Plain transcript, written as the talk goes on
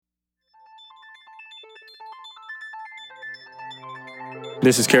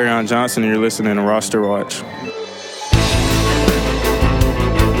This is Kerryon Johnson, and you're listening to Roster Watch.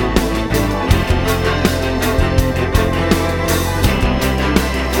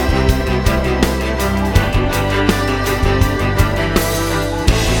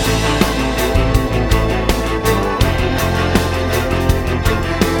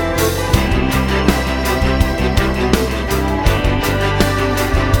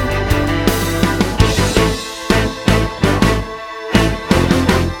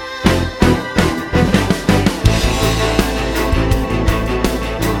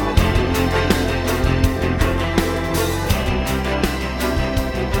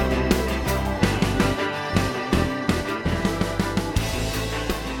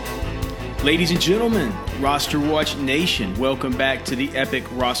 Ladies and gentlemen, Roster Watch Nation, welcome back to the Epic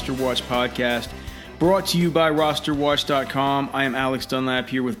Roster Watch podcast, brought to you by rosterwatch.com. I am Alex Dunlap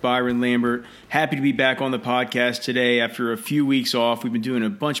here with Byron Lambert. Happy to be back on the podcast today after a few weeks off. We've been doing a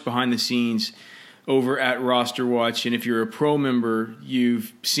bunch behind the scenes over at Roster Watch, and if you're a pro member,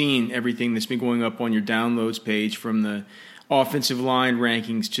 you've seen everything that's been going up on your downloads page, from the offensive line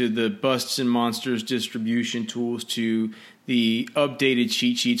rankings to the busts and monsters distribution tools to the updated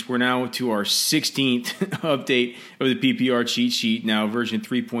cheat sheets. We're now to our 16th update of the PPR cheat sheet, now version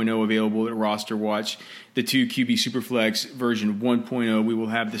 3.0 available at Roster Watch. The 2 QB Superflex version 1.0. We will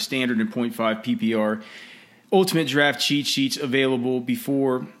have the standard and 0.5 PPR Ultimate Draft cheat sheets available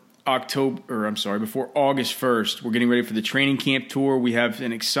before August 1st. We're getting ready for the training camp tour. We have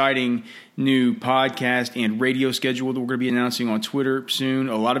an exciting new podcast and radio schedule that we're going to be announcing on Twitter soon.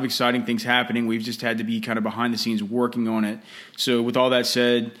 A lot of exciting things happening. We've just had to be kind of behind the scenes working on it. So with all that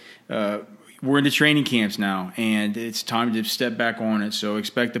said, we're into training camps now, and it's time to step back on it. So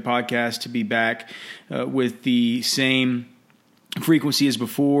expect the podcast to be back with the same frequency as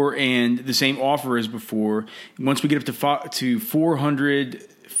before and the same offer as before. Once we get up to 400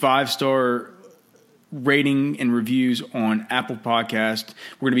 5-star rating and reviews on Apple Podcast,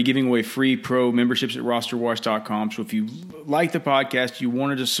 we're going to be giving away free pro memberships at rosterwatch.com. So if you like the podcast, you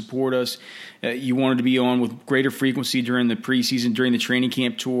wanted to support us, you wanted to be on with greater frequency during the preseason, during the training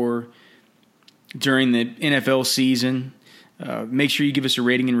camp tour, during the NFL season, make sure you give us a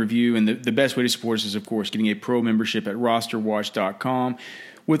rating and review. And the best way to support us is, of course, getting a pro membership at rosterwatch.com.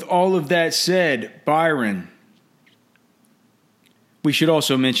 With all of that said, Byron, we should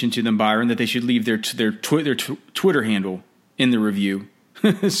also mention to them, Byron, that they should leave their Twitter handle in the review,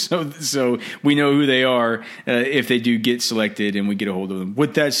 so we know who they are if they do get selected and we get a hold of them.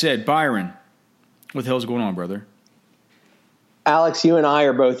 With that said, Byron, what the hell's going on, brother? Alex, you and I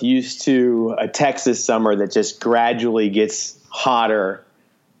are both used to a Texas summer that just gradually gets hotter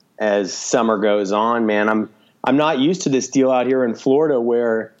as summer goes on. Man, I'm not used to this deal out here in Florida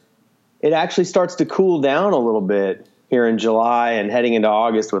where it actually starts to cool down a little bit here in July and heading into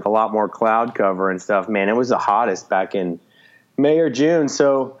August with a lot more cloud cover and stuff. Man, it was the hottest back in May or June.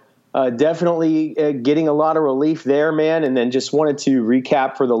 So definitely getting a lot of relief there, man. And then just wanted to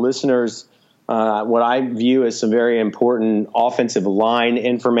recap for the listeners what I view as some very important offensive line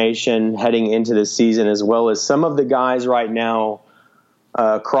information heading into the season, as well as some of the guys right now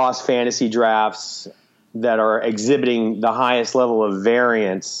across fantasy drafts that are exhibiting the highest level of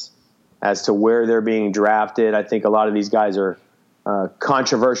variance as to where they're being drafted. I think a lot of these guys are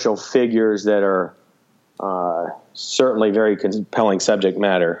controversial figures that are certainly very compelling subject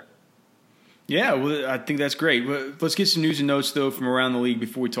matter. Yeah, well, I think that's great. Let's get some news and notes, though, from around the league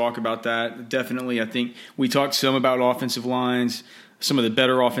before we talk about that. Definitely, I think we talked some about offensive lines, some of the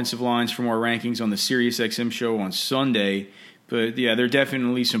better offensive lines from our rankings on the SiriusXM show on Sunday. But, yeah, there are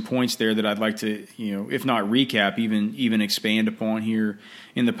definitely some points there that I'd like to, if not recap, even expand upon here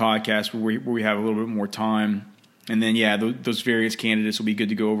in the podcast where we have a little bit more time. And then, yeah, those various candidates will be good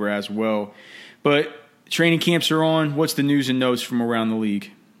to go over as well. But training camps are on. What's the news and notes from around the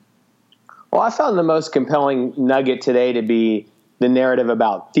league? Well, I found the most compelling nugget today to be the narrative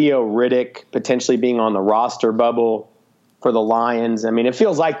about Theo Riddick potentially being on the roster bubble for the Lions. I mean, it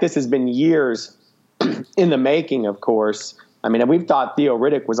feels like this has been years in the making, of course. I mean, we've thought Theo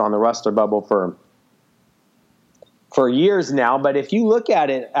Riddick was on the roster bubble for years now. But if you look at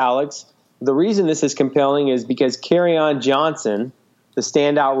it, Alex, the reason this is compelling is because Kerryon Johnson, the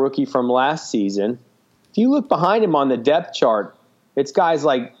standout rookie from last season, if you look behind him on the depth chart, it's guys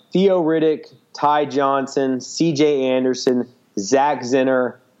like Theo Riddick, Ty Johnson, C.J. Anderson, Zach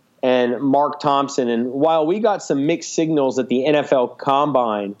Zinner, and Mark Thompson. And while we got some mixed signals at the NFL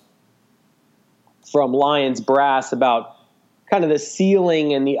Combine from Lions brass about kind of the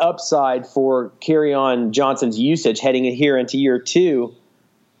ceiling and the upside for Kerryon Johnson's usage heading here into year two,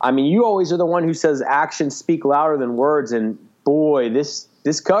 I mean, you always are the one who says actions speak louder than words. And boy, this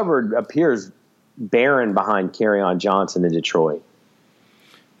this cupboard appears barren behind Kerryon Johnson in Detroit.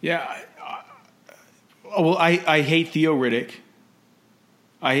 Yeah. I hate Theo Riddick.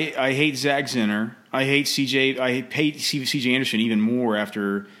 I hate Zach Zinner. I hate CJ Anderson even more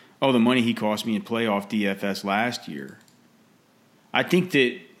after the money he cost me in playoff DFS last year. I think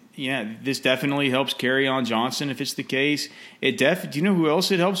that this definitely helps Kerryon Johnson if it's the case. Do you know who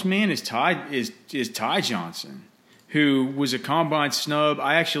else it helps, man? Is Ty Johnson, who was a combine snub.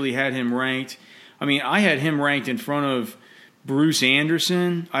 I actually had him ranked. I mean, I had him ranked in front of Bruce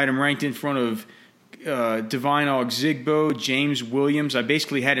Anderson. I had him ranked in front of Divine Ogzigbo, James Williams. I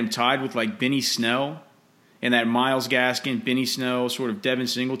basically had him tied with like Benny Snell and that Myles Gaskin, Benny Snell, sort of Devin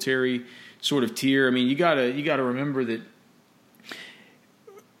Singletary sort of tier. I mean, you gotta remember that,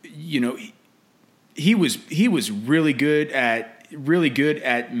 he was really good at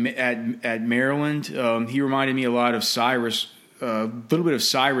Maryland. He reminded me a lot of Cyrus. A little bit of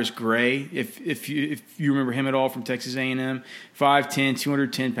Cyrus Gray, if you remember him at all from Texas A&M, 5'10",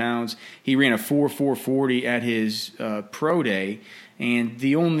 210 pounds. He ran a 4.40 at his pro day, and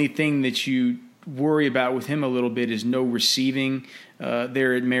the only thing that you worry about with him a little bit is no receiving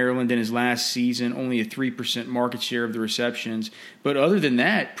there at Maryland in his last season, only a 3% market share of the receptions. But other than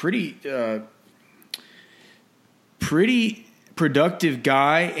that, pretty productive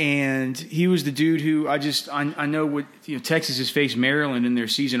guy, and he was the dude who I know what Texas has faced Maryland in their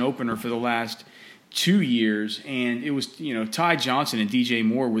season opener for the last 2 years, and it was Ty Johnson and DJ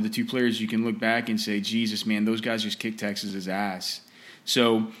Moore were the two players you can look back and say, Jesus, man, those guys just kicked Texas's ass.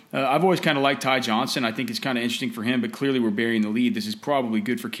 So I've always kind of liked Ty Johnson. I think it's kind of interesting for him, but clearly we're burying the lead. This is probably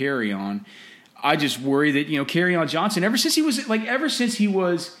good for Kerryon. I just worry that Kerryon Johnson, ever since he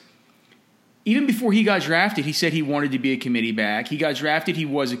was. Even before he got drafted, he said he wanted to be a committee back. He got drafted, he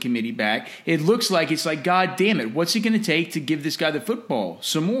was a committee back. It looks like it's like, God damn it, what's it going to take to give this guy the football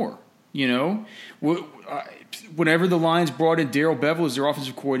some more? Whenever the Lions brought in Darrell Bevell as their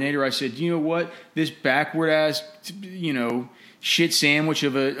offensive coordinator, I said, you know what, this backward-ass, shit sandwich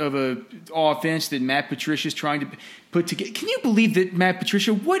of a offense that Matt Patricia's trying to put together. Can you believe that Matt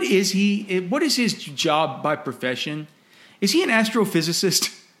Patricia, what is his job by profession? Is he an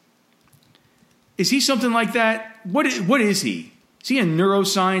astrophysicist? Is he something like that? What is he? Is he a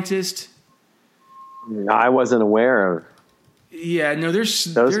neuroscientist? I wasn't aware of. Yeah, no. There's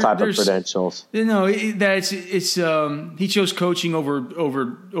those type of credentials. No, he chose coaching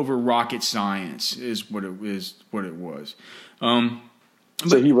over rocket science is what it was.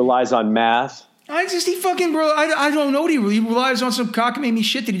 So he relies on math. I don't know what he relies on, some cockamamie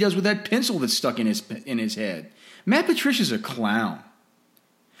shit that he does with that pencil that's stuck in his head. Matt Patricia's a clown.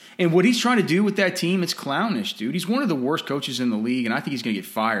 And what he's trying to do with that team, it's clownish, dude. He's one of the worst coaches in the league, and I think he's going to get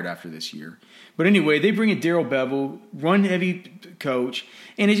fired after this year. But anyway, they bring in Darrell Bevell, run-heavy coach,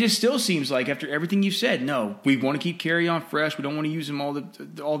 and it just still seems like after everything you've said, no, we want to keep Kerryon fresh. We don't want to use him all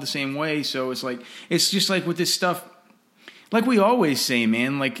the same way. So it's just like with this stuff, like we always say,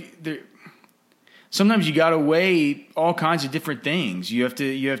 man, sometimes you got to weigh all kinds of different things. You have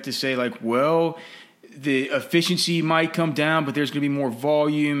to say like, well, the efficiency might come down, but there's going to be more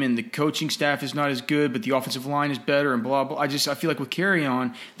volume, and the coaching staff is not as good, but the offensive line is better, and blah blah. I feel like with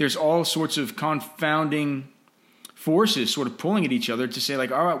Kerryon, there's all sorts of confounding forces sort of pulling at each other to say like,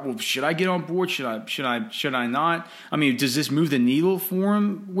 all right, well, should I get on board? Should I not? I mean, does this move the needle for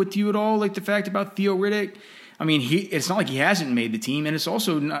him with you at all? Like the fact about Theo Riddick. I mean, it's not like he hasn't made the team, and it's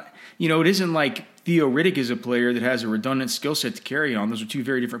also not. It isn't like Theo Riddick is a player that has a redundant skill set to Kerryon. Those are two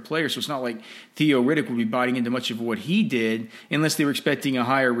very different players, so it's not like Theo Riddick would be biting into much of what he did unless they were expecting a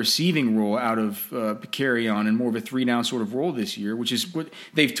higher receiving role out of Kerryon and more of a 3-down sort of role this year, which is what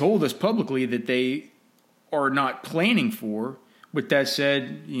they've told us publicly that they are not planning for. With that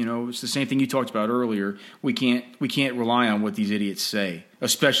said, it's the same thing you talked about earlier. We can't rely on what these idiots say,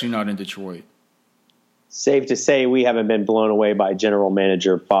 especially not in Detroit. Safe to say we haven't been blown away by general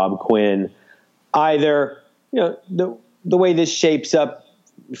manager Bob Quinn either. The way this shapes up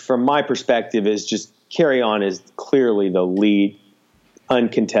from my perspective is just Kerryon is clearly the lead,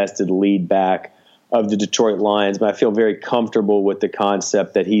 uncontested lead back of the Detroit Lions, but I feel very comfortable with the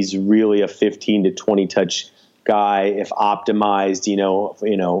concept that he's really a 15 to 20 touch guy if optimized,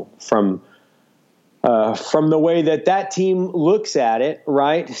 from the way that team looks at it,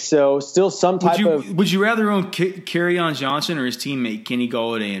 right? So still some type of... Would you rather own Kerryon Johnson or his teammate Kenny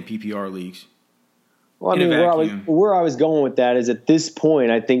Golladay in PPR leagues? Well, I mean, where I was going with that is at this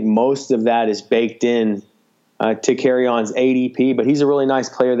point, I think most of that is baked in to Kerryon's ADP, but he's a really nice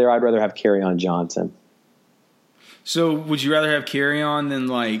player there. I'd rather have Kerryon Johnson. So would you rather have Kerryon than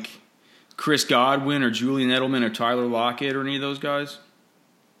like Chris Godwin or Julian Edelman or Tyler Lockett or any of those guys?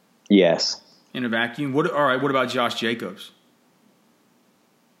 Yes. In a vacuum? All right, what about Josh Jacobs?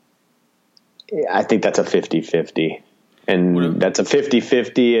 I think that's a 50-50. And that's a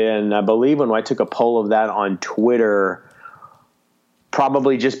 50-50. And I believe when I took a poll of that on Twitter,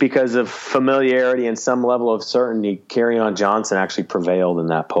 probably just because of familiarity and some level of certainty, Kerryon Johnson actually prevailed in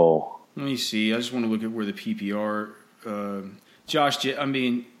that poll. Let me see. I just want to look at where the PPR. Josh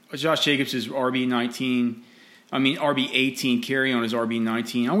Jacobs is RB19. RB18. Kerryon is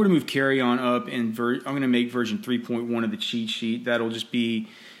RB19. I'm going to move Kerryon up, and I'm going to make version 3.1 of the cheat sheet. That'll just be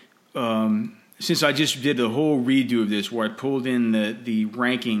since I just did the whole redo of this, where I pulled in the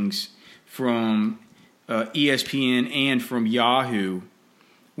rankings from ESPN and from Yahoo,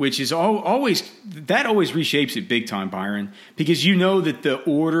 which is always reshapes it big time, Byron, because you know that the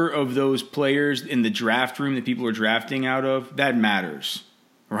order of those players in the draft room that people are drafting out of, that matters,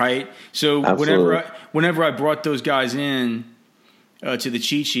 right? So Absolutely. whenever I brought those guys in to the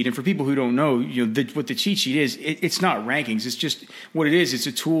cheat sheet, and for people who don't know, what the cheat sheet is, it's not rankings. It's just what it is. It's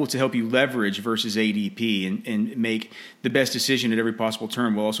a tool to help you leverage versus ADP and make the best decision at every possible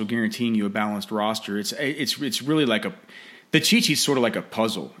turn while also guaranteeing you a balanced roster. It's really like the cheat sheet's sort of like a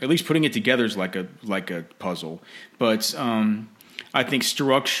puzzle. At least putting it together is like a puzzle. But I think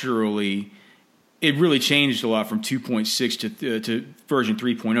structurally, it really changed a lot from 2.6 to version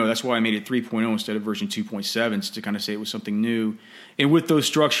 3.0. That's why I made it 3.0 instead of version 2.7 to kind of say it was something new. And with those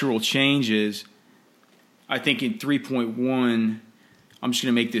structural changes, I think in 3.1, I'm just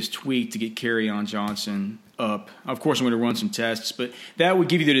going to make this tweak to get Kerryon Johnson up. Of course, I'm going to run some tests, but that would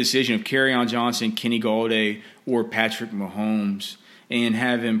give you the decision of Kerryon Johnson, Kenny Galladay, or Patrick Mahomes, and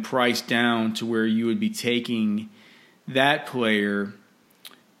have him priced down to where you would be taking that player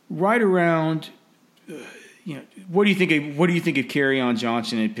right around. What do you think of Kerryon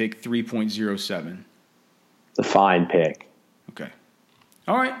Johnson at pick 3.07? The fine pick. Okay.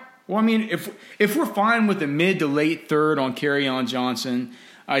 All right. Well, I mean, if we're fine with the mid to late third on Kerryon Johnson,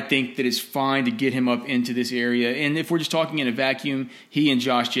 I think that it's fine to get him up into this area. And if we're just talking in a vacuum, he and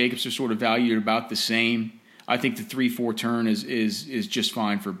Josh Jacobs are sort of valued at about the same. I think the 3-4 turn is just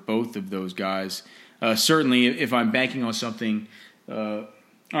fine for both of those guys. Certainly, if I'm banking on something,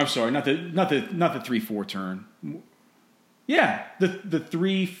 I'm sorry, not the 3-4 turn. Yeah, the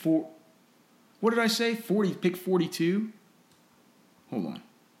 3-4. What did I say? Pick 42. Hold on.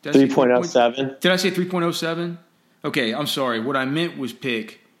 3.07. Did I say 3.07? Okay, I'm sorry. What I meant was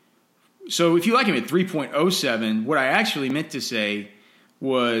pick. So if you like him at 3.07, what I actually meant to say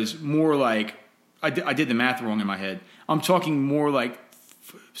was more like I did the math wrong in my head. I'm talking more like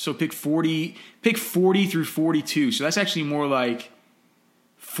pick 40 through 42. So that's actually more like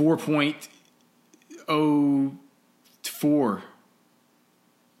 4.04.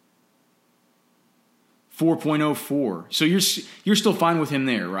 4.04. So you're still fine with him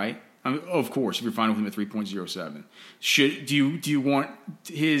there, right? Of course, if you're fine with him at 3.07. Do you want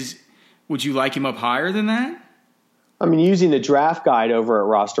his? Would you like him up higher than that? I mean, using the draft guide over at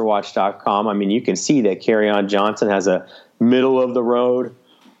rosterwatch.com, I mean, you can see that Kerryon Johnson has a middle-of-the-road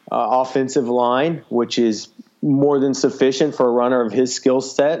offensive line, which is more than sufficient for a runner of his skill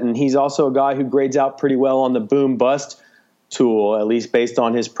set. And he's also a guy who grades out pretty well on the boom-bust tool, at least based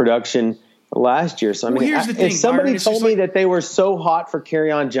on his production last year. So, I mean, here's the thing, if somebody Byron, told me that they were so hot for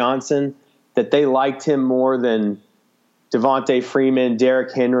Kerryon Johnson that they liked him more than Devontae Freeman,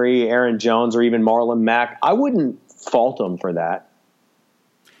 Derrick Henry, Aaron Jones, or even Marlon Mack, I wouldn't fault them for that.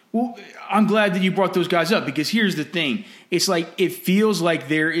 Well, I'm glad that you brought those guys up because here's the thing. It's like it feels like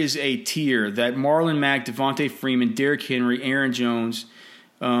there is a tier that Marlon Mack, Devontae Freeman, Derrick Henry, Aaron Jones.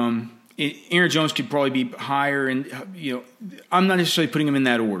 Aaron Jones could probably be higher, and I'm not necessarily putting him in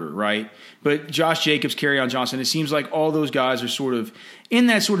that order, right? But Josh Jacobs, Kerryon Johnson, it seems like all those guys are sort of in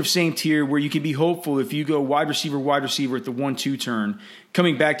that sort of same tier where you can be hopeful if you go wide receiver at the 1-2 turn,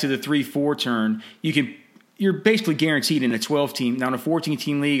 coming back to the 3-4 turn, you're basically guaranteed in a 12-team. Now, in a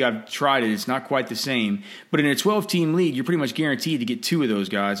 14-team league, I've tried it. It's not quite the same. But in a 12-team league, you're pretty much guaranteed to get two of those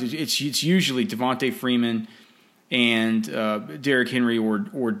guys. It's usually Devontae Freeman and Derrick Henry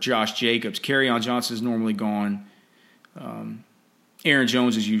or Josh Jacobs. Kerryon Johnson is normally gone. Aaron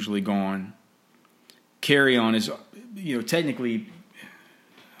Jones is usually gone. Kerryon is, technically,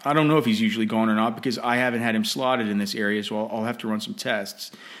 I don't know if he's usually gone or not because I haven't had him slotted in this area, so I'll have to run some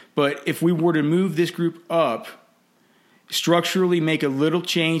tests. But if we were to move this group up, structurally make a little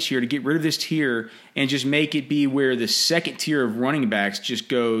change here to get rid of this tier and just make it be where the second tier of running backs just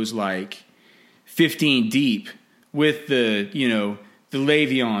goes like 15 deep with the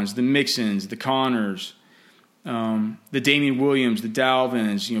Le'Veons, the Mixons, the Connors, the Damian Williams, the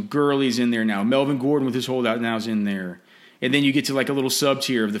Dalvins, Gurley's in there now. Melvin Gordon with his holdout now is in there. And then you get to like a little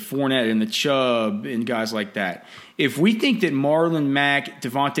sub-tier of the Fournette and the Chubb and guys like that. If we think that Marlon Mack,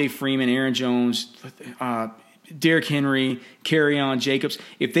 Devontae Freeman, Aaron Jones, Derrick Henry, Kerryon, Jacobs,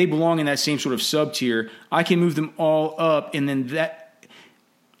 if they belong in that same sort of sub-tier, I can move them all up. And then that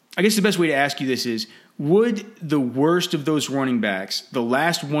 – I guess the best way to ask you this is, would the worst of those running backs, the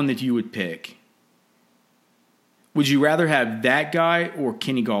last one that you would pick, would you rather have that guy or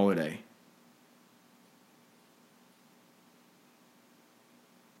Kenny Golladay?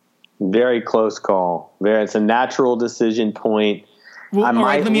 Very close call. It's a natural decision point. Well, all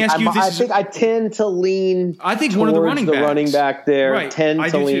right, let me ask you this. I tend to lean towards one of the running back there. Right, tend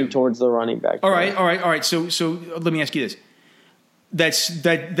to lean towards the running back All there. right. So let me ask you this. That's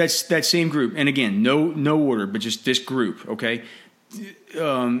that same group. And again, no order, but just this group, okay?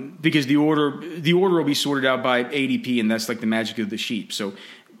 Because the order will be sorted out by ADP, and that's like the magic of the sheep. So,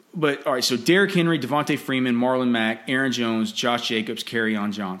 but all right. So Derrick Henry, Devontae Freeman, Marlon Mack, Aaron Jones, Josh Jacobs,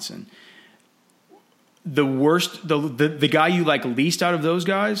 Kerryon Johnson. The worst, the guy you like least out of those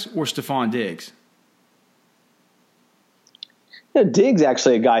guys, or Stephon Diggs? Yeah, Diggs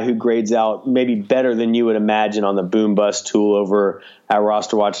actually a guy who grades out maybe better than you would imagine on the Boom Bust tool over at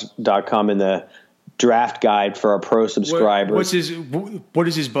rosterwatch.com in the draft guide for our pro subscribers. What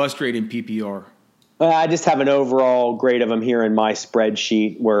is his bust rate in PPR? I just have an overall grade of him here in my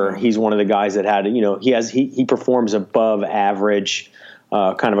spreadsheet where he's one of the guys that had, he performs above average,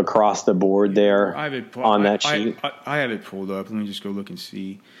 kind of across the board there on that sheet. I have it pulled up. Let me just go look and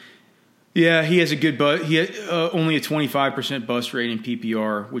see. Yeah, he has a good he had only a 25% bust rate in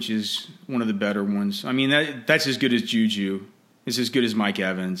PPR, which is one of the better ones. I mean, that's as good as Juju. It's as good as Mike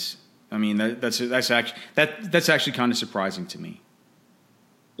Evans. I mean, that's actually kind of surprising to me.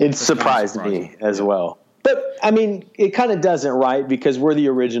 It surprised me as well. But, I mean, it kind of doesn't, right? Because we're the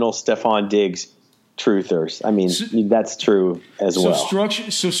original Stephon Diggs truthers. I mean, that's true as well.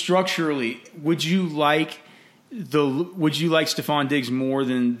 So structurally, would you like Stephon Diggs more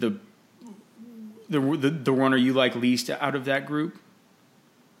than the runner you like least out of that group?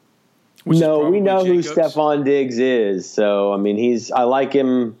 No, we know who Stephon Diggs is. So, I mean, I like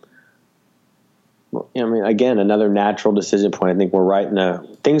him. I mean, again, another natural decision point. I think we're right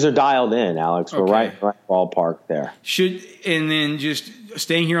things are dialed in, Alex. We're right ballpark there. And then just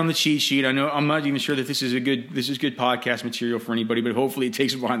staying here on the cheat sheet. I know I'm not even sure that this is good podcast material for anybody, but hopefully it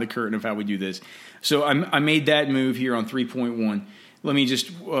takes us behind the curtain of how we do this. So I made that move here on 3.1. Let me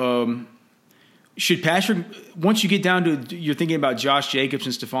just should Patrick, once you get down to you're thinking about Josh Jacobs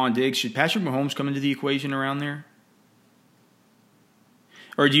and Stephon Diggs, should Patrick Mahomes come into the equation around there?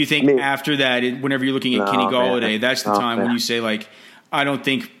 Or do you think after that, whenever you're looking at Kenny Golladay, that's the time when you say, like, I don't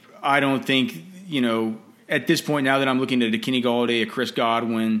think, at this point now that I'm looking at a Kenny Golladay, a Chris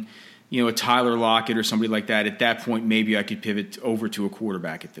Godwin, a Tyler Lockett or somebody like that, at that point maybe I could pivot over to a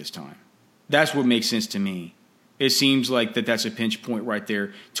quarterback at this time. That's what makes sense to me. It seems like that's a pinch point right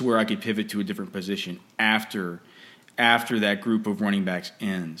there to where I could pivot to a different position after that group of running backs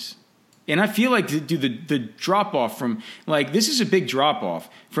ends. And I feel like the drop-off from, like, this is a big drop-off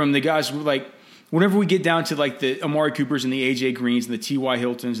from the guys, like, whenever we get down to, like, the Amari Coopers and the A.J. Greens and the T.Y.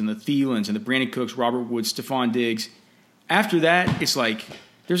 Hiltons and the Thielens and the Brandon Cooks, Robert Woods, Stephon Diggs, after that, it's like,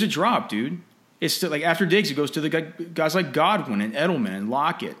 there's a drop, dude. It's still, like, after Diggs, it goes to the guys like Godwin and Edelman and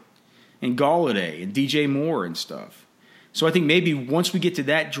Lockett and Golladay and DJ Moore and stuff. So I think maybe once we get to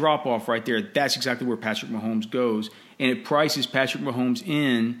that drop-off right there, that's exactly where Patrick Mahomes goes, and it prices Patrick Mahomes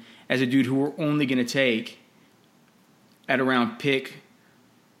in as a dude who we're only going to take at around pick,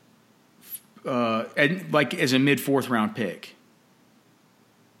 as a mid-fourth round pick.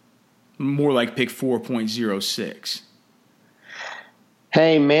 More like pick 4.06.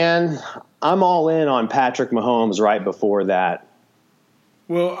 Hey, man, I'm all in on Patrick Mahomes right before that.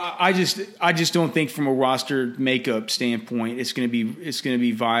 Well, I just don't think from a roster makeup standpoint it's going to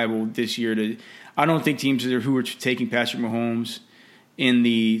be viable this year. I don't think teams who are taking Patrick Mahomes in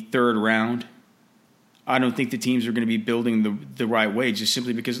the third round, I don't think the teams are going to be building the right way, just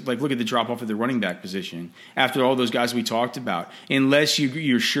simply because, like, look at the drop-off of the running back position. After all those guys we talked about, unless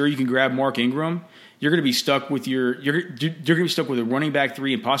you're sure you can grab Mark Ingram, you're going to be stuck with you're going to be stuck with a running back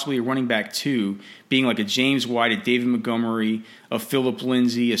 3 and possibly a running back 2 being like a James White, a David Montgomery, a Phillip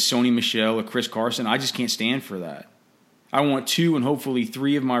Lindsay, a Sony Michel, a Chris Carson. I just can't stand for that. I want 2 and hopefully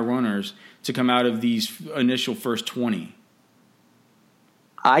 3 of my runners to come out of these initial first 20.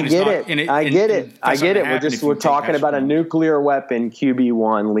 I get it. I get it. We're talking about a nuclear weapon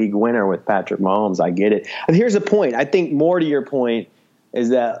QB1 league winner with Patrick Mahomes. I get it. And here's the point. I think more to your point is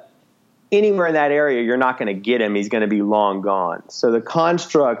that anywhere in that area, you're not going to get him. He's going to be long gone. So the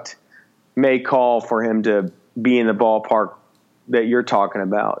construct may call for him to be in the ballpark that you're talking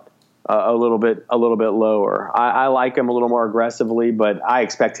about. A little bit lower. I like him a little more aggressively, but I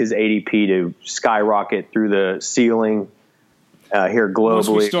expect his ADP to skyrocket through the ceiling here globally. Once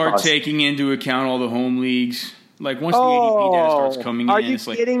we start taking into account all the home leagues, like once the ADP data starts coming in, it's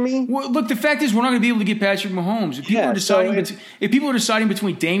like, are you kidding me? Well, look, the fact is we're not going to be able to get Patrick Mahomes. If people are deciding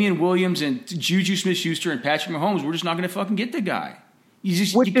between Damian Williams and Juju Smith-Schuster and Patrick Mahomes, we're just not going to fucking get the guy. Which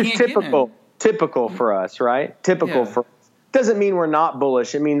is typical for us, right? Typical for us. Doesn't mean we're not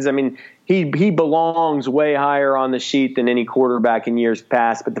bullish. It means, he belongs way higher on the sheet than any quarterback in years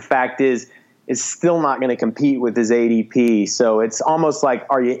past. But the fact is still not going to compete with his ADP. So it's almost like,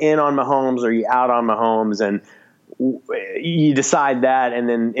 are you in on Mahomes or are you out on Mahomes? And you decide that. And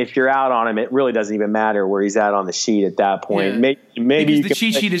then if you're out on him, it really doesn't even matter where he's at on the sheet at that point. Yeah. Maybe because the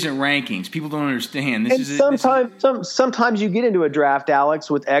cheat sheet isn't rankings. People don't understand. Sometimes you get into a draft,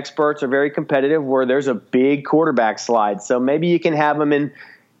 Alex, with experts are very competitive where there's a big quarterback slide. So maybe you can have them in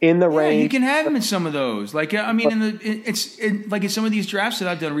the range. Yeah, you can have him in some of those. Like, in some of these drafts that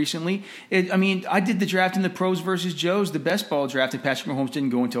I've done recently. I did the draft in the pros versus Joes, the best ball draft, and Patrick Mahomes didn't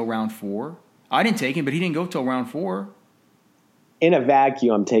go until round 4. I didn't take him, but he didn't go till round 4. In a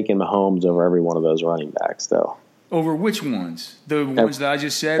vacuum, I'm taking Mahomes over every one of those running backs, though. Over which ones? The ones that I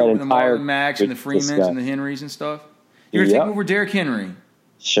just said, over the Marlon Macks and the Freemans and the Henrys and stuff? You're going to take over Derrick Henry?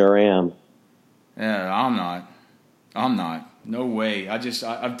 Sure am. Yeah, I'm not. No way.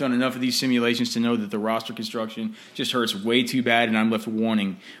 I've done enough of these simulations to know that the roster construction just hurts way too bad, and I'm left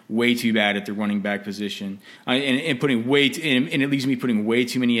wanting way too bad at the running back position, and it leaves me putting way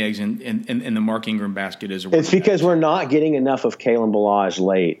too many eggs in the Mark Ingram basket as a running It's because we're not getting enough of Kalen Ballage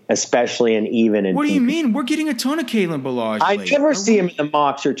late, especially in even. And what do you mean? We're getting a ton of Kalen Ballage late. I never see him in the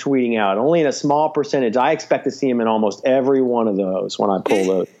mocks you're tweeting out. Only in a small percentage. I expect to see him in almost every one of those when I pull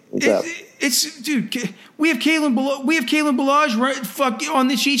those up. Dude, we have Kalen Ballage right, on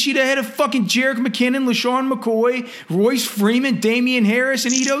the cheat sheet ahead of fucking Jerick McKinnon, LaShawn McCoy, Royce Freeman, Damian Harris,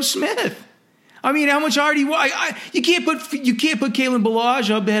 and Ito Smith. How much already? You can't put Kalen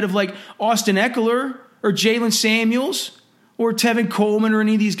Ballage up ahead of like Austin Eckler or Jalen Samuels or Tevin Coleman or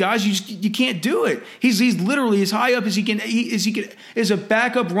any of these guys. You can't do it. He's literally as high up as he can as a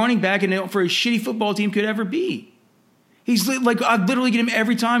backup running back and for a shitty football team could ever be. He's like, I literally get him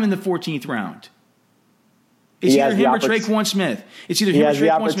every time in the 14th round. It's either him or Traquan Smith. He has the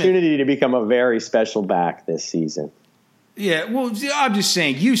opportunity to become a very special back this season. Yeah, well, I'm just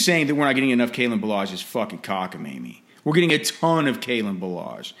saying, you saying that we're not getting enough Kalen Ballage is fucking cockamamie. We're getting a ton of Kalen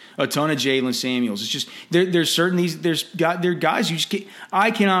Ballage, a ton of Jalen Samuels. It's just there are guys who just can't,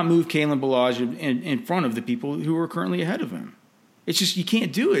 I cannot move Kalen Ballage in front of the people who are currently ahead of him. It's just you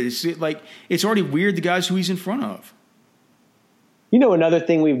can't do it. It's already weird the guys who he's in front of. Another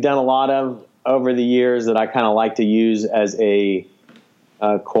thing we've done a lot of over the years that I kind of like to use as a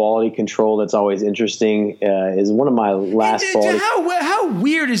quality control that's always interesting is one of my last quality. How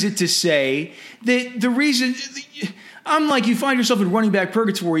weird is it to say that the reason I'm like you find yourself in running back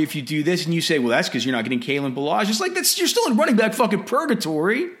purgatory if you do this and you say, well, that's because you're not getting Kalen Ballage. It's like you're still in running back fucking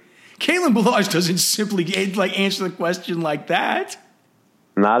purgatory. Kalen Ballage doesn't simply answer the question like that.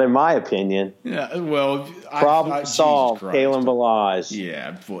 Not in my opinion. Yeah, well, problem solved. Kalen Ballage.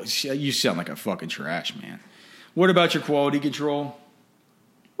 Yeah, boy, you sound like a fucking trash man. What about your quality control?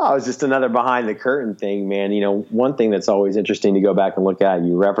 Oh, it's just another behind the curtain thing, man. One thing that's always interesting to go back and look at,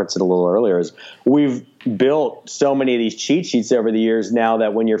 you referenced it a little earlier, is we've built so many of these cheat sheets over the years now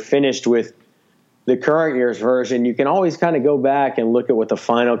that when you're finished with the current year's version, you can always kind of go back and look at what the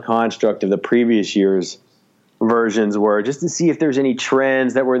final construct of the previous year's versions were, just to see if there's any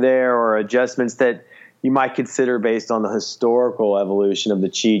trends that were there or adjustments that you might consider based on the historical evolution of the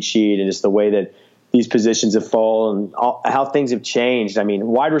cheat sheet and just the way that these positions have fallen, how things have changed.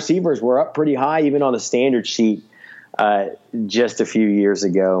 Wide receivers were up pretty high even on the standard sheet just a few years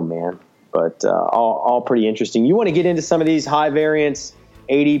ago, man. But all pretty interesting. You want to get into some of these high variance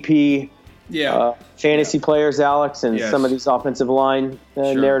ADP fantasy players, Alex, and some of these offensive line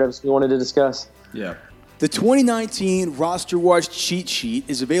narratives we wanted to discuss? Yeah. The 2019 Roster Watch cheat sheet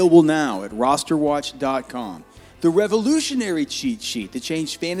is available now at rosterwatch.com. The revolutionary cheat sheet that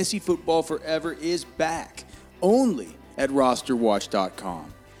changed fantasy football forever is back, only at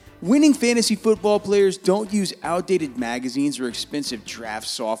rosterwatch.com. Winning fantasy football players don't use outdated magazines or expensive draft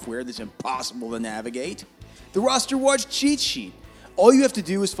software that's impossible to navigate. The Roster Watch cheat sheet. All you have to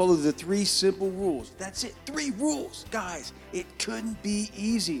do is follow the 3 simple rules. That's it, 3 rules. Guys, it couldn't be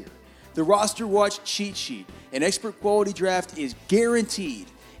easier. The Roster Watch cheat sheet, an expert quality draft, is guaranteed.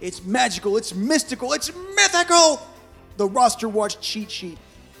 It's magical, it's mystical, it's mythical! The Roster Watch cheat sheet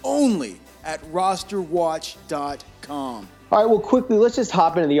only at rosterwatch.com. All right, well, quickly, let's just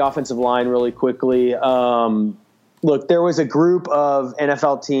hop into the offensive line really quickly. Look, there was a group of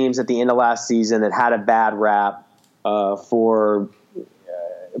NFL teams at the end of last season that had a bad rap for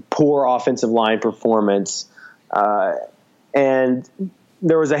poor offensive line performance. And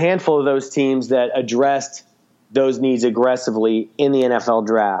there was a handful of those teams that addressed those needs aggressively in the NFL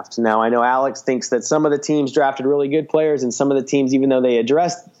draft. Now, I know Alex thinks that some of the teams drafted really good players, and some of the teams, even though they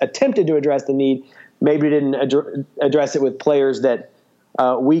attempted to address the need, maybe didn't address it with players that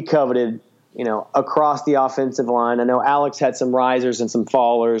we coveted, across the offensive line. I know Alex had some risers and some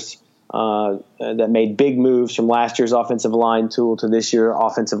fallers that made big moves from last year's offensive line tool to this year's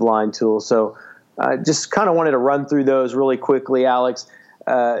offensive line tool. So just kind of wanted to run through those really quickly, Alex.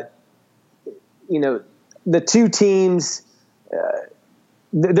 The two teams,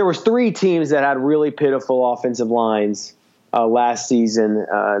 there was three teams that had really pitiful offensive lines last season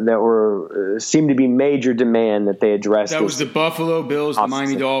that seemed to be major demand that they addressed. That was the Buffalo Bills, the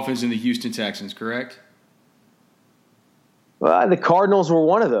Miami Dolphins, and the Houston Texans, correct? The Cardinals were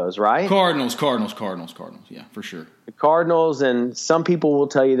one of those, right? Cardinals. Yeah, for sure. The Cardinals, and some people will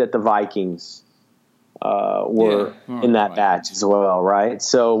tell you that the Vikings were in that batch as well, right?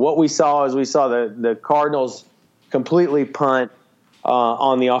 So what we saw is the Cardinals completely punt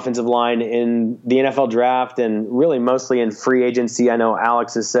on the offensive line in the NFL draft and really mostly in free agency. I know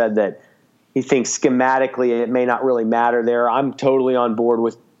Alex has said that he thinks schematically it may not really matter there. I'm totally on board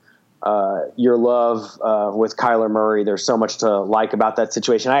with your love with Kyler Murray. There's so much to like about that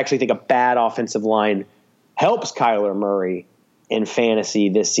situation. I actually think a bad offensive line helps Kyler Murray in fantasy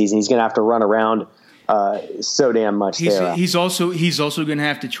this season. He's going to have to run around so damn much there. He's also going to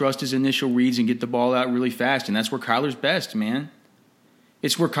have to trust his initial reads and get the ball out really fast, and that's where Kyler's best, man.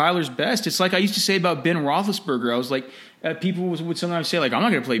 It's where Kyler's best. It's like I used to say about Ben Roethlisberger. I was like, people would sometimes say, like, I'm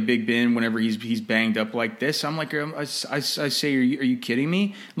not going to play Big Ben whenever he's banged up like this. I'm like, I say, are you kidding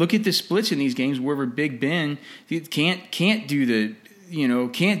me? Look at the splits in these games wherever Big Ben can't do the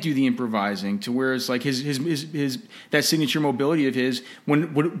improvising to where it's like his that signature mobility of his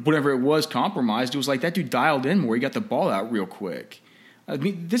whatever it was compromised. It was like that dude dialed in more. He got the ball out real quick. I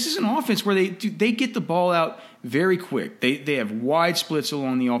mean, this is an offense where they get the ball out very quick. They have wide splits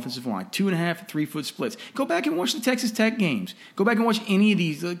along the offensive line, 2.5 to 3-foot splits. Go back and watch the Texas Tech games. Go back and watch any of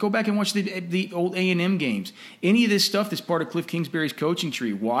these. Go back and watch the old A&M games. Any of this stuff that's part of Cliff Kingsbury's coaching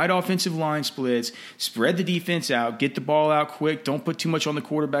tree. Wide offensive line splits, spread the defense out, get the ball out quick. Don't put too much on the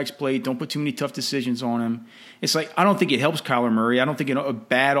quarterback's plate. Don't put too many tough decisions on him. It's like I don't think it helps Kyler Murray. I don't think a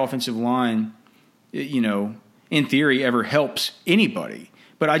bad offensive line, in theory, ever helps anybody.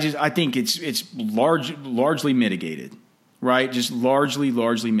 But I think it's largely mitigated, right? Just largely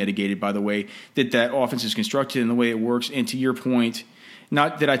mitigated by the way that offense is constructed and the way it works. And to your point,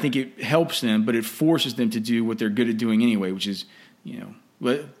 not that I think it helps them, but it forces them to do what they're good at doing anyway, which is,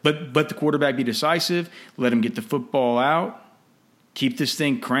 let the quarterback be decisive, let him get the football out, keep this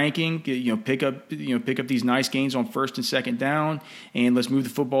thing cranking, pick up these nice gains on first and second down, and let's move the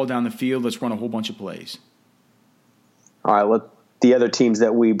football down the field. Let's run a whole bunch of plays. All right, the other teams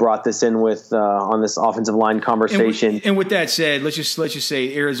that we brought this in with on this offensive line conversation. And with that said, let's just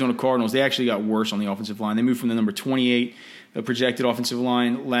say Arizona Cardinals, they actually got worse on the offensive line. They moved from the number 28 projected offensive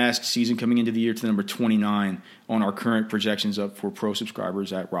line last season coming into the year to the number 29 on our current projections up for pro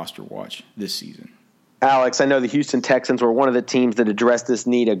subscribers at Roster Watch this season. Alex, I know the Houston Texans were one of the teams that addressed this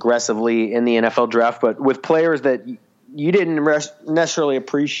need aggressively in the NFL draft, but with players that you didn't necessarily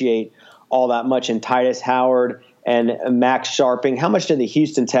appreciate all that much in Titus Howard and Max Sharping. How much did the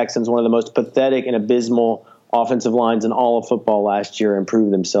Houston Texans, one of the most pathetic and abysmal offensive lines in all of football last year,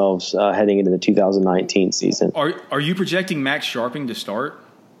 improve themselves heading into the 2019 season? Are you projecting Max Sharping to start?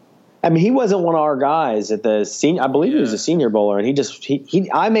 I mean, he wasn't one of our guys at the senior. I believe he was a Senior Bowler, and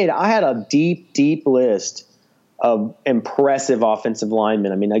I had a deep list of impressive offensive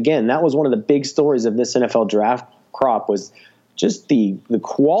linemen. I mean, again, that was one of the big stories of this NFL draft crop was just the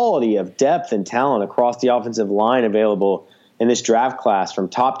quality of depth and talent across the offensive line available in this draft class from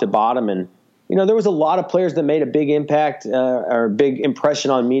top to bottom. And, there was a lot of players that made a big impact or a big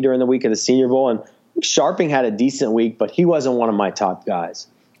impression on me during the week of the Senior Bowl. And Sharping had a decent week, but he wasn't one of my top guys.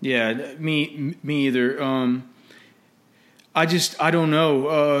 Yeah, me either. I don't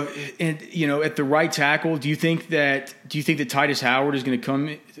know. And at the right tackle, do you think that Titus Howard is going to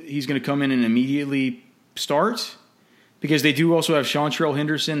come? He's going to come in and immediately start? Because they do also have Seantrell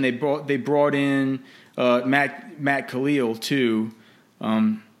Henderson. They brought in Matt Khalil too.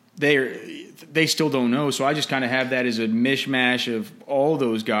 They still don't know. So I just kind of have that as a mishmash of all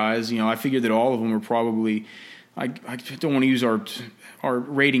those guys. I figured that all of them were probably I don't want to use our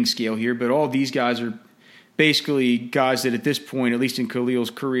rating scale here, but all these guys are basically guys that at this point, at least in Khalil's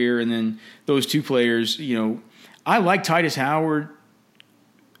career, and then those two players, I like Titus Howard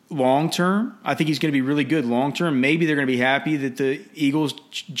long term. I think he's going to be really good long term. Maybe they're going to be happy that the Eagles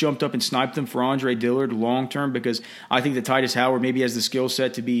jumped up and sniped them for Andre Dillard long term, because I think that Titus Howard maybe has the skill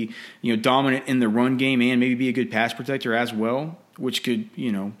set to be dominant in the run game and maybe be a good pass protector as well, which could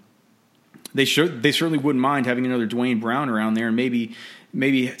they certainly wouldn't mind having another Dwayne Brown around there, and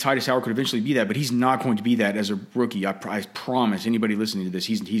maybe Titus Howard could eventually be that, but he's not going to be that as a rookie. I promise anybody listening to this,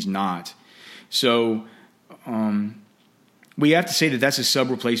 he's not. So we have to say that that's a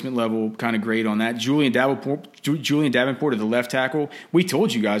sub-replacement level kind of grade on that. Julian Davenport at the left tackle, we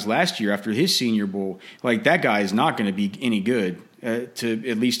told you guys last year after his Senior Bowl, like that guy is not going to be any good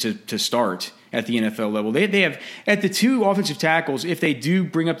to start at the NFL level. They have, at the two offensive tackles, if they do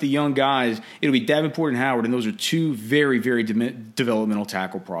bring up the young guys, it'll be Davenport and Howard, and those are two very, very developmental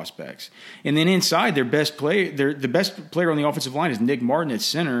tackle prospects. And then inside, the best player on the offensive line is Nick Martin at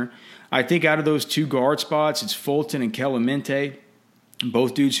center. I think out of those two guard spots, it's Fulton and Kelamente,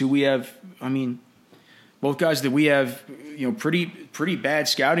 both dudes who we have, both guys that we have, pretty bad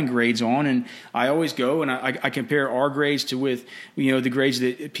scouting grades on. And I always go and I compare our grades to with, the grades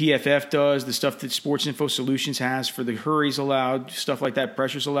that PFF does, the stuff that Sports Info Solutions has for the hurries allowed, stuff like that,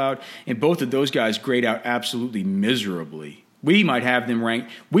 pressures allowed. And both of those guys grade out absolutely miserably. We might have them ranked.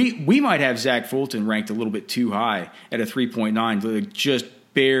 We might have Zach Fulton ranked a little bit too high at a 3.9, just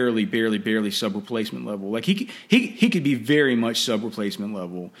barely sub-replacement level. Like he could be very much sub-replacement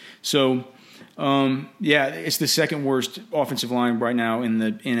level. So, it's the second worst offensive line right now in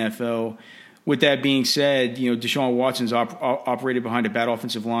the NFL. With that being said, Deshaun Watson's operated behind a bad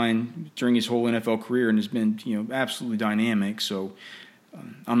offensive line during his whole NFL career and has been, absolutely dynamic. So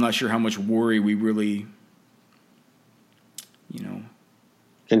I'm not sure how much worry we really,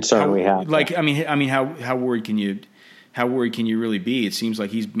 concern we have. Like, how worried can you? How worried can you really be? It seems like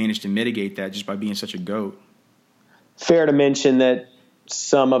he's managed to mitigate that just by being such a GOAT. Fair to mention that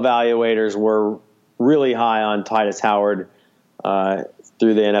some evaluators were really high on Titus Howard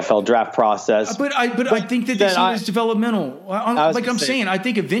through the NFL draft process. But I think that this is developmental. I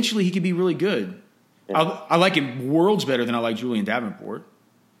think eventually he could be really good. Yeah. I like him worlds better than I like Julian Davenport.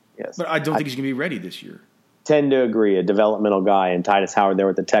 Yes, but I don't think he's going to be ready this year. Tend to agree, a developmental guy, and Titus Howard there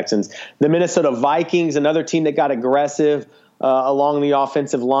with the Texans. The Minnesota Vikings, another team that got aggressive along the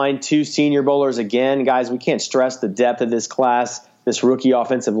offensive line. 2 Senior Bowlers again. Guys, we can't stress the depth of this class. This rookie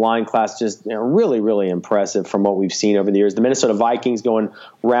offensive line class just really, really impressive from what we've seen over the years. The Minnesota Vikings going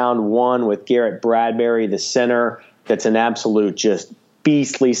round 1 with Garrett Bradbury, the center. That's an absolute just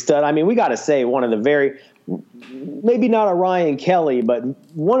beastly stud. We got to say one of the maybe not a Ryan Kelly, but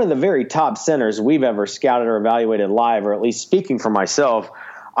one of the very top centers we've ever scouted or evaluated live, or at least speaking for myself,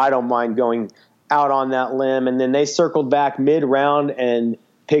 I don't mind going out on that limb. And then they circled back mid-round and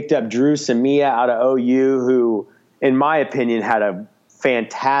picked up Drew Samia out of OU, who, in my opinion, had a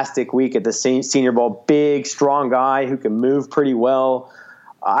fantastic week at the Senior Bowl. Big, strong guy who can move pretty well.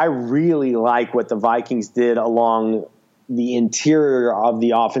 I really like what the Vikings did along the interior of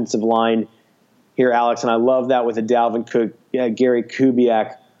the offensive line here, Alex, and I love that with the Dalvin Cook, Gary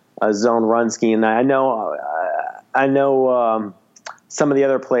Kubiak zone run scheme. I know some of the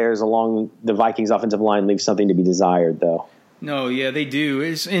other players along the Vikings offensive line leave something to be desired, though. No, yeah, they do.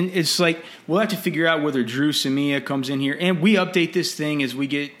 It's like we'll have to figure out whether Drew Samia comes in here, and we update this thing as we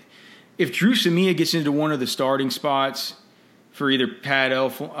get. If Drew Samia gets into one of the starting spots for either Pat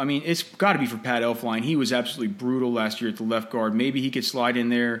Elflein, it's got to be for Pat Elflein. He was absolutely brutal last year at the left guard. Maybe he could slide in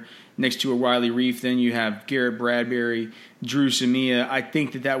there next to a Riley Reif. Then you have Garrett Bradbury, Drew Samia. I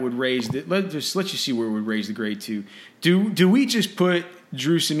think that would raise the. Let's just see where it would raise the grade to. Do we just put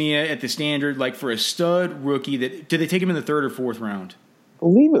Drew Samia at the standard like for a stud rookie? Did they take him in the 3rd or 4th round? I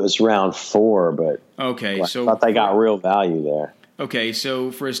believe it was round 4, but okay, I thought they got real value there. Okay,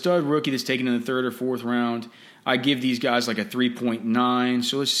 so for a stud rookie that's taken in the 3rd or 4th round, I give these guys like a 3.9.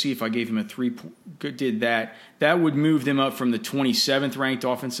 So let's see if I gave him a 3. Did that? That would move them up from the 27th ranked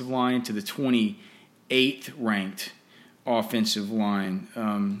offensive line to the 28th ranked offensive line.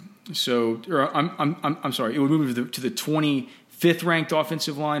 I'm sorry. It would move to the 25th ranked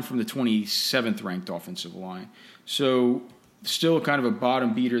offensive line from the 27th ranked offensive line. So still kind of a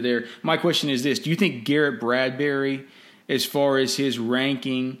bottom beater there. My question is this: do you think Garrett Bradbury, as far as his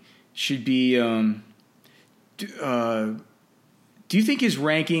ranking, should be? Do you think his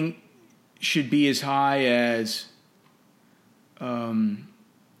ranking should be as high as?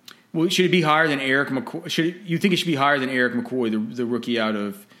 Should it be higher than Eric McCoy? You think it should be higher than Eric McCoy, the rookie out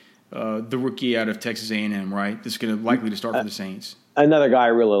of the rookie out of Texas A&M, right? That's going to likely to start for the Saints. Another guy I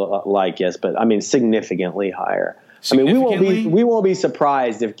really like, yes, but I mean significantly higher. I mean, we won't be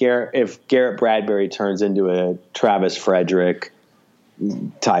surprised if Garrett Bradbury turns into a Travis Frederick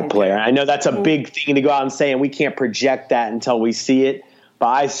type player. I know that's a big thing to go out and say, and we can't project that until we see it. But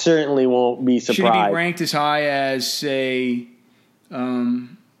I certainly won't be surprised. Should he be ranked as high as, say,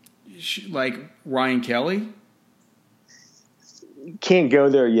 like Ryan Kelly? Can't go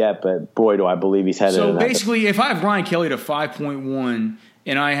there yet, but boy, do I believe he's headed. So basically, if I have Ryan Kelly to 5.1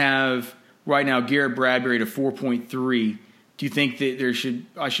 and I have right now Garrett Bradbury to 4.3, do you think that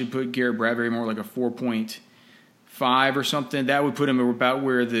I should put Garrett Bradbury more like a 4.5 or something? That would put him about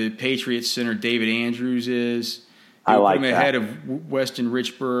where the Patriots center David Andrews is. I like put him ahead of Weston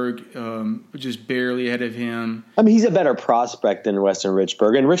Richburg, just barely ahead of him. I mean, he's a better prospect than Weston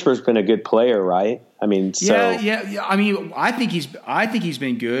Richburg, and Richburg's been a good player, right? I mean, yeah. I mean, I think he's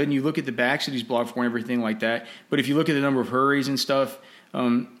been good, and you look at the backs that he's blocked for and everything like that. But if you look at the number of hurries and stuff,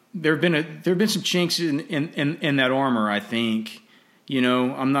 there have been some chinks in that armor. I think,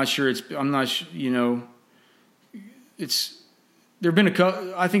 I'm not sure. It's there've been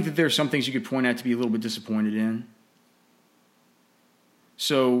I think that there's some things you could point out to be a little bit disappointed in.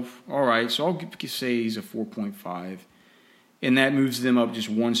 So, all right. So I'll say he's a 4.5. And that moves them up just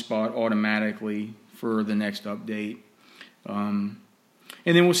one spot automatically for the next update. And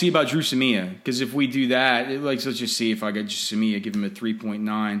then we'll see about Drew Samia. Because if we do that, let's just see if I got Samia, give him a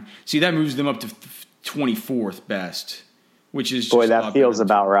 3.9. See, that moves them up to 24th best, which is boy, that feels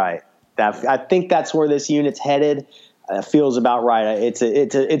about right. I think that's where this unit's headed. Feels about right. It's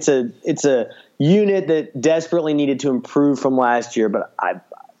a unit that desperately needed to improve from last year, but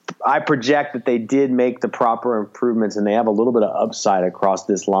I project that they did make the proper improvements, and they have a little bit of upside across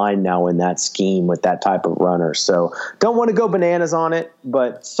this line now in that scheme with that type of runner. So don't want to go bananas on it,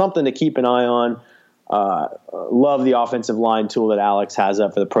 but something to keep an eye on. Love the offensive line tool that Alex has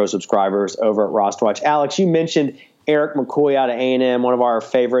up for the pro subscribers over at Roster Watch. Alex, you mentioned Eric McCoy out of A&M, one of our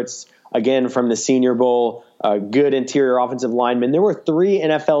favorites, again, from the Senior Bowl. Good interior offensive linemen. There were 3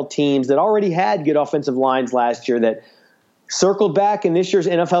 NFL teams that already had good offensive lines last year that circled back in this year's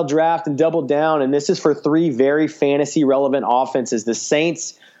NFL draft and doubled down, and this is for 3 very fantasy-relevant offenses. The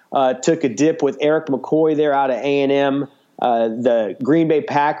Saints took a dip with Eric McCoy there out of A&M. The Green Bay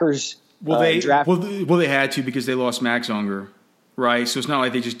Packers they had to because they lost Max Unger, right? So it's not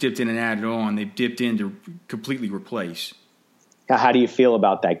like they just dipped in and added on. They dipped in to completely replace. How do you feel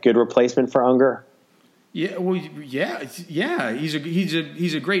about that? Good replacement for Unger? Yeah, well, yeah. He's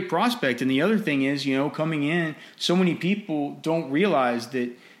a great prospect, and the other thing is, coming in, so many people don't realize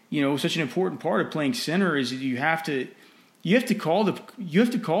that such an important part of playing center is that you have to call the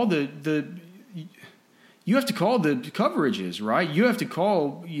coverages, right? You have to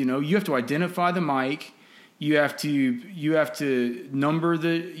call, you have to identify the mic. You have to number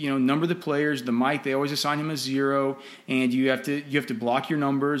the players. The mic, they always assign him a 0, and you have to block your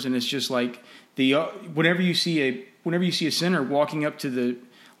numbers, and it's just like. Whenever you see a center walking up to the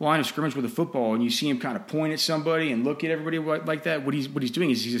line of scrimmage with a football and you see him kind of point at somebody and look at everybody like that, what he's doing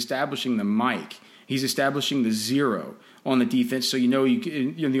is he's establishing the mic. He's establishing the 0 on the defense. So in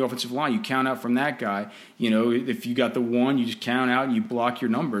the offensive line, you count out from that guy. If you got the 1, you just count out and you block your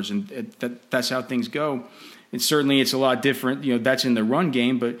numbers, and that's how things go. And certainly it's a lot different. That's in the run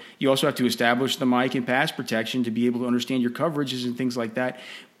game, but you also have to establish the mic and pass protection to be able to understand your coverages and things like that.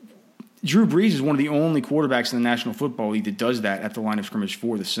 Drew Brees is one of the only quarterbacks in the National Football League that does that at the line of scrimmage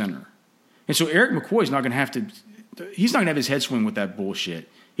for the center. And so Eric McCoy is not going to have to – he's not going to have his head swing with that bullshit.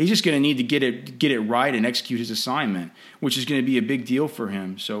 He's just going to need to get it right and execute his assignment, which is going to be a big deal for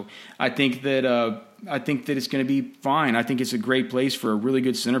him. So I think that it's going to be fine. I think it's a great place for a really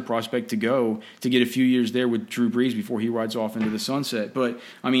good center prospect to go to get a few years there with Drew Brees before he rides off into the sunset. But,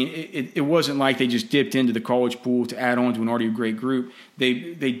 I mean, it wasn't like they just dipped into the college pool to add on to an already great group.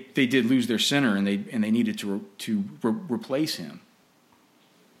 They did lose their center, and they needed to replace him.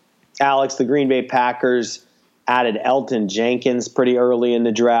 Alex, the Green Bay Packers added Elton Jenkins pretty early in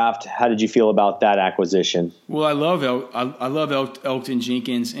the draft. How did you feel about that acquisition? Well, I love Elton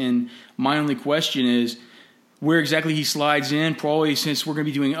Jenkins, and my only question is where exactly he slides in. Probably since we're going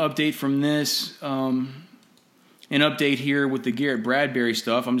to be doing an update from this, an update here with the Garrett Bradbury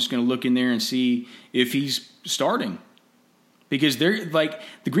stuff, I'm just going to look in there and see if he's starting. Because they're like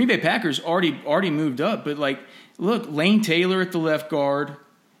the Green Bay Packers already moved up, but like look, Lane Taylor at the left guard.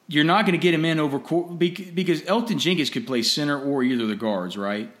 You're not going to get him in over because Elton Jenkins could play center or either of the guards,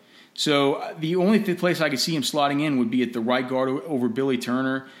 right? So the only place I could see him slotting in would be at the right guard over Billy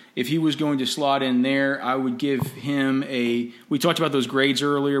Turner. If he was going to slot in there, I would give him a – we talked about those grades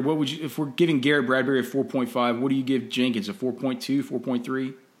earlier. What would you – if we're giving Garrett Bradbury a 4.5, what do you give Jenkins, a 4.2,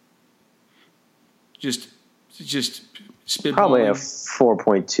 4.3? Just spitballing. Probably a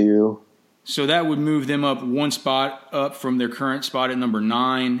 4.2. So that would move them up one spot up from their current spot at number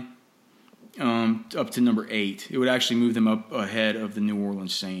 9 up to number 8. It would actually move them up ahead of the New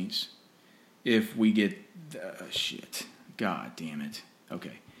Orleans Saints if we get shit. God damn it.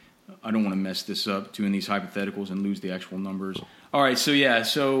 Okay. I don't want to mess this up doing these hypotheticals and lose the actual numbers. All right,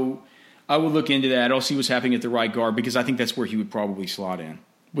 so I would look into that. I'll see what's happening at the right guard because I think that's where he would probably slot in.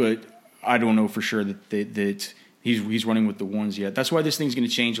 But I don't know for sure that he's running with the ones yet. That's why this thing's going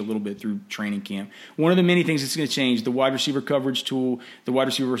to change a little bit through training camp. One of the many things that's going to change, the wide receiver coverage tool, the wide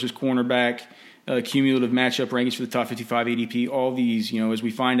receiver versus cornerback, cumulative matchup rankings for the top 55 ADP, all these, as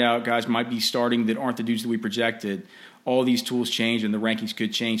we find out guys might be starting that aren't the dudes that we projected, all these tools change and the rankings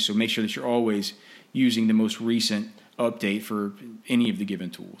could change. So make sure that you're always using the most recent update for any of the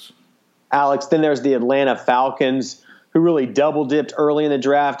given tools. Alex, then there's the Atlanta Falcons, who really double-dipped early in the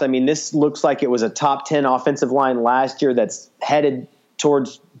draft. I mean, this looks like it was a top 10 offensive line last year that's headed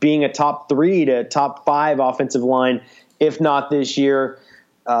towards being a top 3 to top 5 offensive line, if not this year.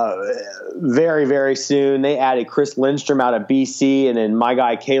 Very, very soon. They added Chris Lindstrom out of BC, and then my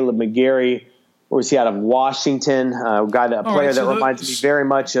guy Caleb McGarry, was he out of Washington, a player that reminds me very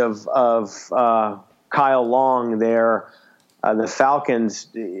much of Kyle Long there. The Falcons,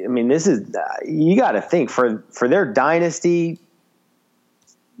 I mean, this is you got to think for their dynasty,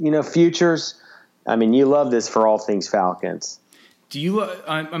 futures. I mean, you love this for all things Falcons. Do you?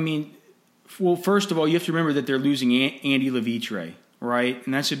 I mean, well, first of all, you have to remember that they're losing Andy Levitre, right?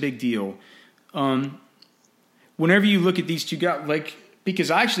 And that's a big deal. Whenever you look at these two guys,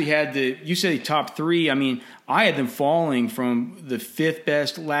 because I actually had you say top 3. I mean, I had them falling from the 5th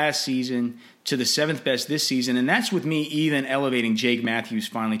best last season to the 7th best this season, and that's with me even elevating Jake Matthews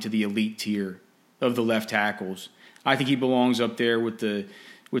finally to the elite tier of the left tackles. I think he belongs up there with the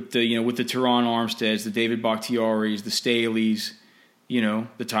Teron Armsteads, the David Bakhtiaris, the Staleys,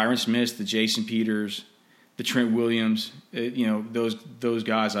 the Tyron Smiths, the Jason Peters, the Trent Williams. Those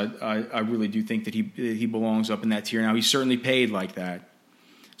guys. I really do think that he belongs up in that tier. Now he's certainly paid like that.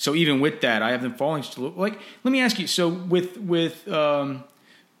 So even with that, I have them falling. Let me ask you. So with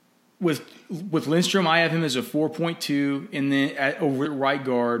Lindstrom, I have him as a 4.2, and then over at right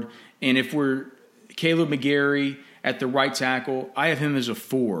guard. And if we're Caleb McGarry at the right tackle, I have him as a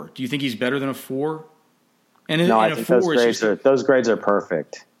 4. Do you think he's better than a 4? No, I think those grades are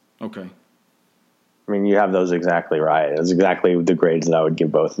perfect. Okay. I mean, you have those exactly right. That's exactly the grades that I would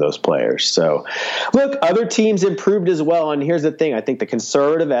give both of those players. So, look, other teams improved as well. And here's the thing. I think the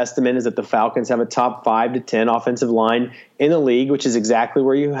conservative estimate is that the Falcons have a top 5 to 10 offensive line in the league, which is exactly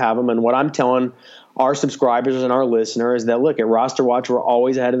where you have them. And what I'm telling our subscribers and our listeners is that, look, at Roster Watch, we're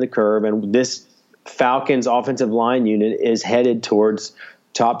always ahead of the curve. And this Falcons offensive line unit is headed towards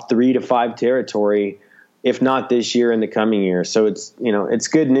top 3 to 5 territory, if not this year, in the coming year. So it's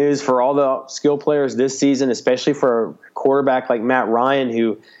good news for all the skill players this season, especially for a quarterback like Matt Ryan,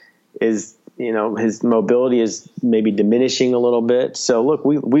 who is, his mobility is maybe diminishing a little bit. So look,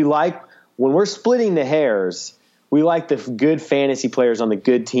 we like, when we're splitting the hairs, we like the good fantasy players on the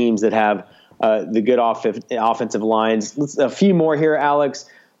good teams that have the good offensive lines. A few more here, Alex.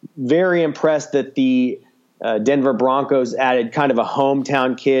 Very impressed that the Denver Broncos added kind of a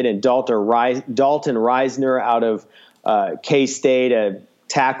hometown kid and Dalton Reisner out of K-State, a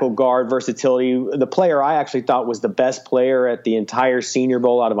tackle guard versatility. The player I actually thought was the best player at the entire Senior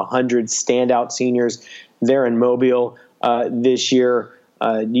Bowl out of 100 standout seniors there in Mobile this year.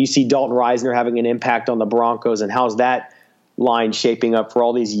 You see Dalton Reisner having an impact on the Broncos, and how's that line shaping up for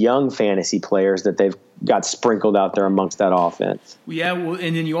all these young fantasy players that they've got sprinkled out there amongst that offense? Yeah, well,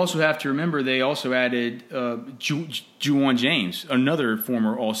 and then you also have to remember they also added Juwan James, another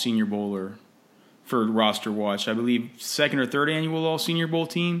former All-Senior Bowler for Roster Watch. I believe 2nd or 3rd annual All-Senior Bowl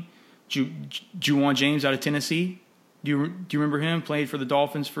team. Juwan James out of Tennessee. Do you remember him? Played for the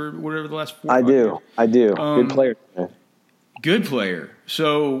Dolphins for whatever the last 4 years. I do. Good player. Good player.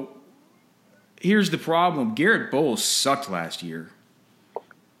 So here's the problem. Garrett Bowles sucked last year.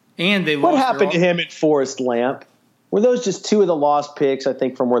 And what happened to him at Forest Lamp? Were those just 2 of the lost picks, I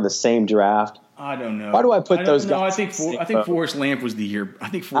think, from the same draft? I don't know. Why do I put those guys? No, I think Forrest Lamp was the year. I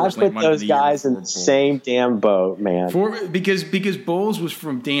think Forrest Lamp might put those guys in the same damn boat, man. Because Bowles was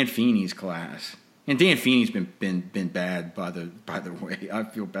from Dan Feeney's class, and Dan Feeney's been bad by the way. I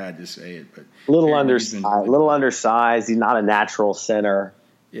feel bad to say it, but little undersized. He's not a natural center.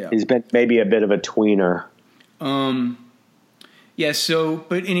 Yeah. He's been maybe a bit of a tweener. Yeah, so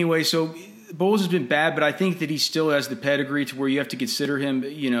Bowles has been bad, but I think that he still has the pedigree to where you have to consider him,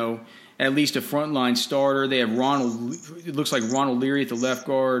 at least a frontline starter. They have it looks like Ronald Leary at the left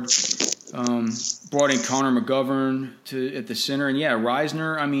guard, brought in Connor McGovern at the center. And yeah,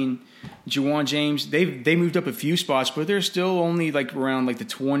 Reisner, Juwan James, they moved up a few spots, but they're still only like around like the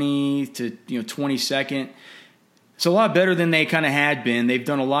 20 to 22nd. It's a lot better than they kind of had been. They've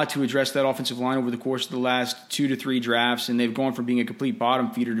done a lot to address that offensive line over the course of the last 2 to 3 drafts, and they've gone from being a complete bottom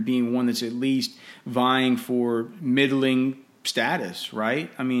feeder to being one that's at least vying for middling status,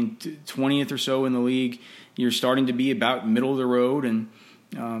 right? 20th or so in the league. You're starting to be about middle of the road, and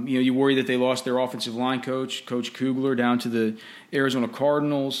you worry that they lost their offensive line coach, Coach Kugler, down to the Arizona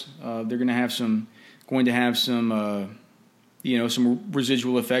Cardinals. They're going to have some some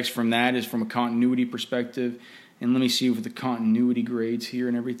residual effects from that, is from a continuity perspective. And let me see with the continuity grades here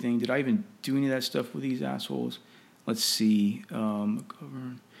and everything. Did I even do any of that stuff with these assholes? Let's see.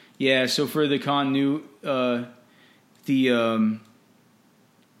 Yeah, so for the continuity, but do you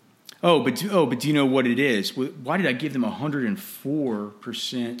know what it is? Why did I give them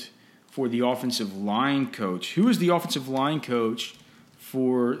 104% for the offensive line coach? Who is the offensive line coach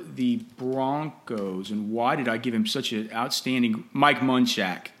for the Broncos, and why did I give him such an outstanding Mike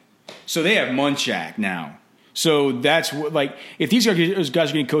Munchak? So they have Munchak now. So that's what, if these guys are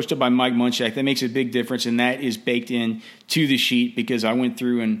getting coached up by Mike Munchak, that makes a big difference, and that is baked in to the sheet because I went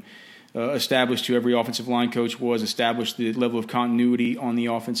through and established who every offensive line coach was, established the level of continuity on the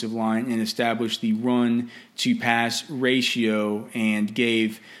offensive line, and established the run-to-pass ratio and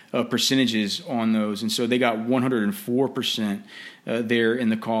gave percentages on those. And so they got 104% there in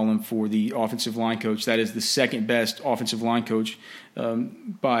the column for the offensive line coach. That is the second best offensive line coach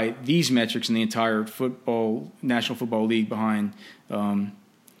by these metrics in the entire National Football League, behind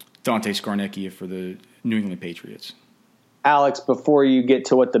Dante Scarnecchia for the New England Patriots. Alex, before you get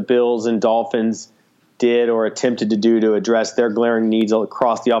to what the Bills and Dolphins did or attempted to do to address their glaring needs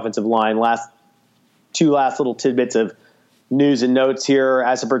across the offensive line, last little tidbits of news and notes here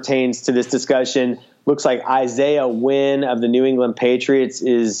as it pertains to this discussion. Looks like Isaiah Wynn of the New England Patriots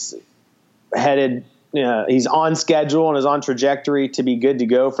is headed he's on schedule and is on trajectory to be good to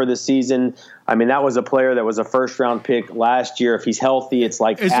go for the season. That was a player that was a first-round pick last year. If he's healthy, it's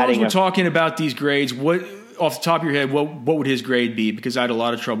like as adding. Long as we're talking about these grades, what off the top of your head, what would his grade be? Because I had a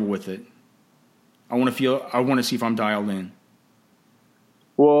lot of trouble with it. I want to see if I'm dialed in.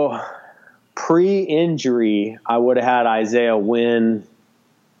 Well, pre-injury, I would have had Isaiah Wynn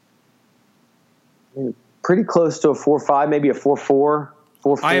pretty close to a 4.5, maybe a 4.4,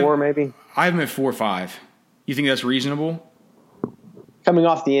 4.4 maybe. I have him at 4.5. You think that's reasonable? Coming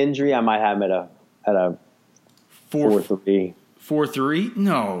off the injury, I might have him at a 4.3. 4.3?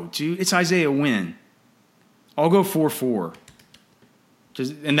 No, dude, it's Isaiah Wynn. I'll go 4.4.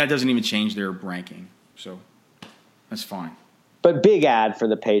 And that doesn't even change their ranking, so that's fine. But big ad for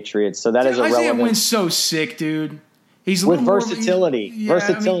the Patriots, so that is a relevant. Isaiah Wynn's so sick, dude. He's with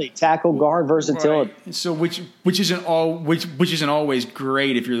versatility, tackle guard versatility. Right. So which isn't always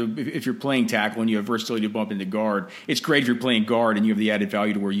great if you're playing tackle and you have versatility to bump into guard. It's great if you're playing guard and you have the added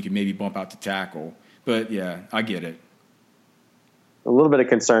value to where you can maybe bump out to tackle. But yeah, I get it. A little bit of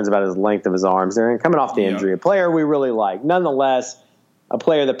concerns about his length of his arms there, and coming off the injury, a player we really like. Nonetheless, a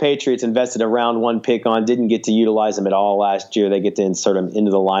player the Patriots invested a round 1 pick on, didn't get to utilize him at all last year. They get to insert him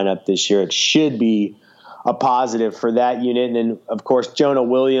into the lineup this year. It should be a positive for that unit. And then, of course, Jonah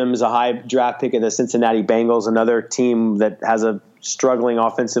Williams, a high draft pick of the Cincinnati Bengals, another team that has a struggling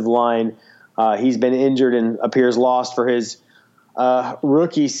offensive line. He's been injured and appears lost for his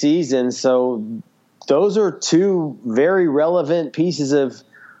rookie season. So those are two very relevant pieces of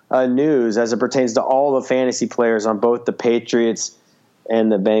news as it pertains to all the fantasy players on both the Patriots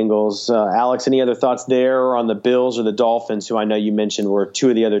and the Bengals. Alex, any other thoughts there, or on the Bills or the Dolphins, who I know you mentioned were two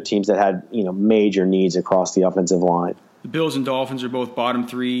of the other teams that had major needs across the offensive line? The Bills and Dolphins are both bottom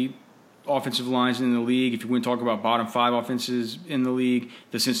 3 offensive lines in the league. If you want to talk about bottom 5 offenses in the league,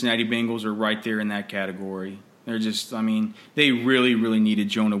 the Cincinnati Bengals are right there in that category. They're just, they really, really needed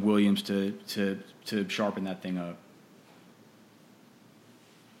Jonah Williams to sharpen that thing up.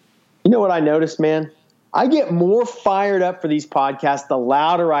 You know what I noticed, man? I get more fired up for these podcasts the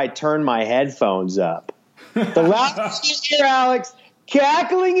louder I turn my headphones up. The louder you hear Alex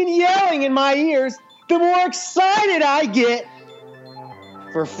cackling and yelling in my ears, the more excited I get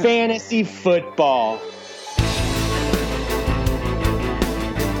for fantasy football.